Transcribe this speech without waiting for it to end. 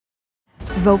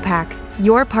Vopak,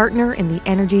 your partner in the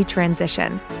energy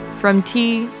transition. From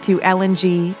tea to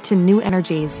LNG to new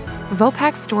energies,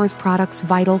 Vopak stores products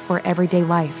vital for everyday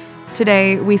life.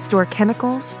 Today, we store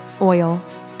chemicals, oil,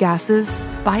 gases,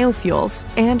 biofuels,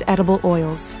 and edible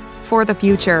oils. For the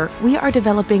future, we are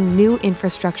developing new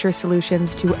infrastructure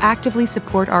solutions to actively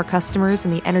support our customers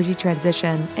in the energy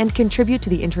transition and contribute to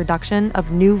the introduction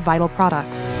of new vital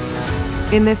products.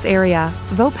 In this area,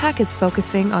 Vopak is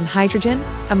focusing on hydrogen,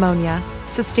 ammonia,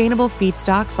 sustainable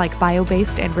feedstocks like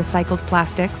bio-based and recycled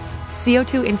plastics,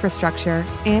 CO2 infrastructure,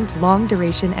 and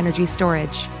long-duration energy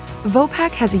storage.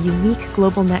 Vopak has a unique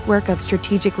global network of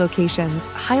strategic locations,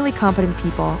 highly competent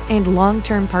people, and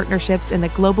long-term partnerships in the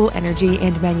global energy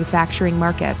and manufacturing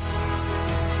markets.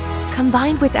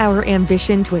 Combined with our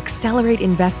ambition to accelerate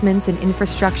investments in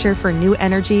infrastructure for new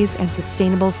energies and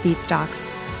sustainable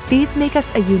feedstocks, these make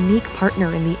us a unique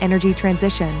partner in the energy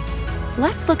transition.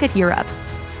 Let's look at Europe.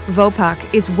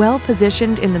 Vopak is well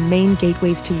positioned in the main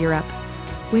gateways to Europe.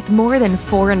 With more than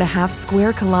 4.5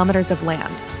 square kilometers of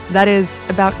land, that is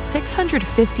about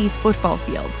 650 football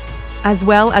fields, as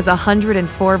well as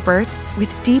 104 berths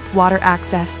with deep water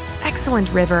access,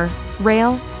 excellent river,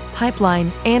 rail,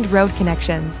 pipeline, and road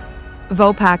connections.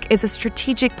 Vopak is a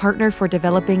strategic partner for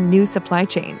developing new supply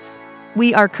chains.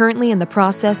 We are currently in the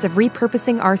process of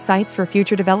repurposing our sites for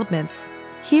future developments.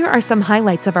 Here are some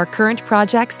highlights of our current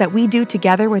projects that we do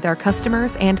together with our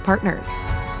customers and partners.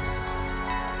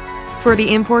 For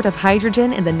the import of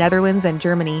hydrogen in the Netherlands and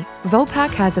Germany,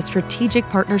 Vopak has a strategic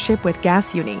partnership with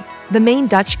GasUnie, the main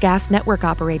Dutch gas network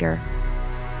operator.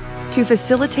 To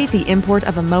facilitate the import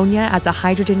of ammonia as a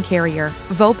hydrogen carrier,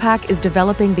 Vopak is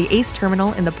developing the ACE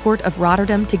terminal in the port of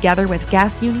Rotterdam together with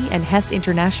GasUnie and Hess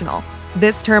International.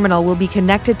 This terminal will be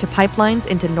connected to pipelines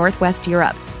into Northwest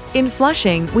Europe. In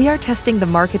Flushing, we are testing the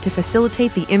market to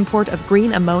facilitate the import of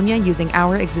green ammonia using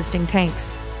our existing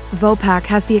tanks. Vopak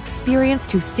has the experience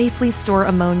to safely store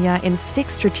ammonia in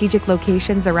 6 strategic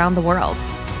locations around the world.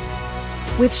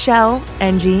 With Shell,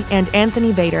 Engie, and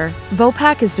Anthony Bader,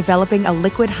 Vopak is developing a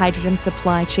liquid hydrogen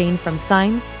supply chain from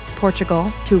Sines,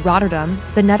 Portugal, to Rotterdam,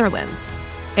 the Netherlands.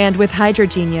 And with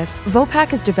Hydrogenius,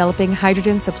 Vopak is developing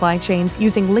hydrogen supply chains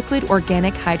using liquid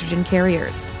organic hydrogen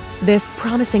carriers. This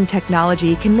promising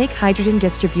technology can make hydrogen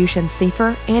distribution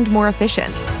safer and more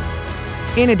efficient.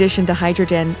 In addition to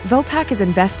hydrogen, Vopak is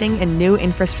investing in new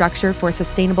infrastructure for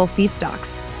sustainable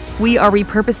feedstocks. We are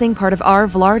repurposing part of our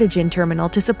Vlaardingen terminal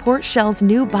to support Shell's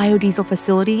new biodiesel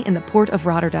facility in the port of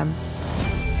Rotterdam.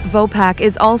 Vopak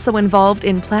is also involved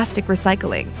in plastic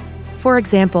recycling. For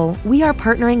example, we are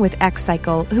partnering with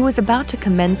Xcycle, who is about to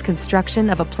commence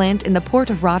construction of a plant in the port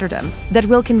of Rotterdam that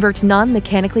will convert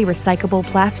non-mechanically recyclable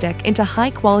plastic into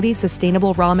high-quality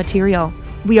sustainable raw material.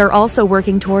 We are also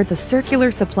working towards a circular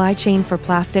supply chain for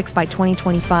plastics by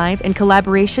 2025 in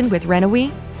collaboration with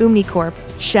Renewi, Umnicorp,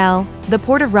 Shell, the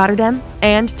Port of Rotterdam,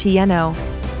 and TNO.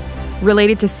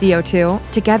 Related to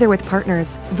CO2, together with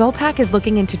partners, Vopak is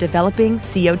looking into developing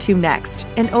CO2 Next,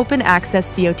 an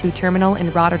open-access CO2 terminal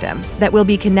in Rotterdam that will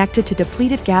be connected to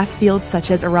depleted gas fields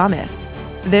such as Aramis.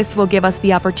 This will give us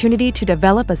the opportunity to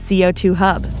develop a CO2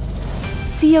 hub.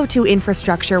 CO2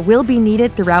 infrastructure will be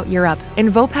needed throughout Europe, and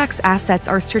Vopak's assets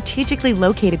are strategically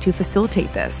located to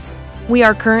facilitate this. We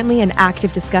are currently in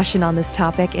active discussion on this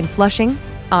topic in Flushing,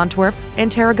 Antwerp,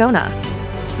 and Tarragona.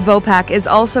 Vopak is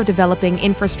also developing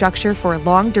infrastructure for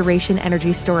long-duration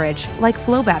energy storage, like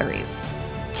flow batteries.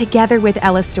 Together with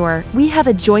Ellistor, we have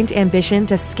a joint ambition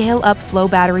to scale up flow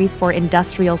batteries for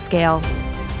industrial scale.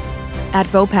 At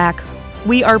Vopak,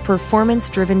 we are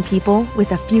performance-driven people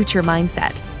with a future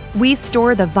mindset. We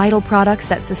store the vital products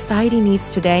that society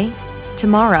needs today,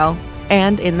 tomorrow,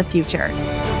 and in the future.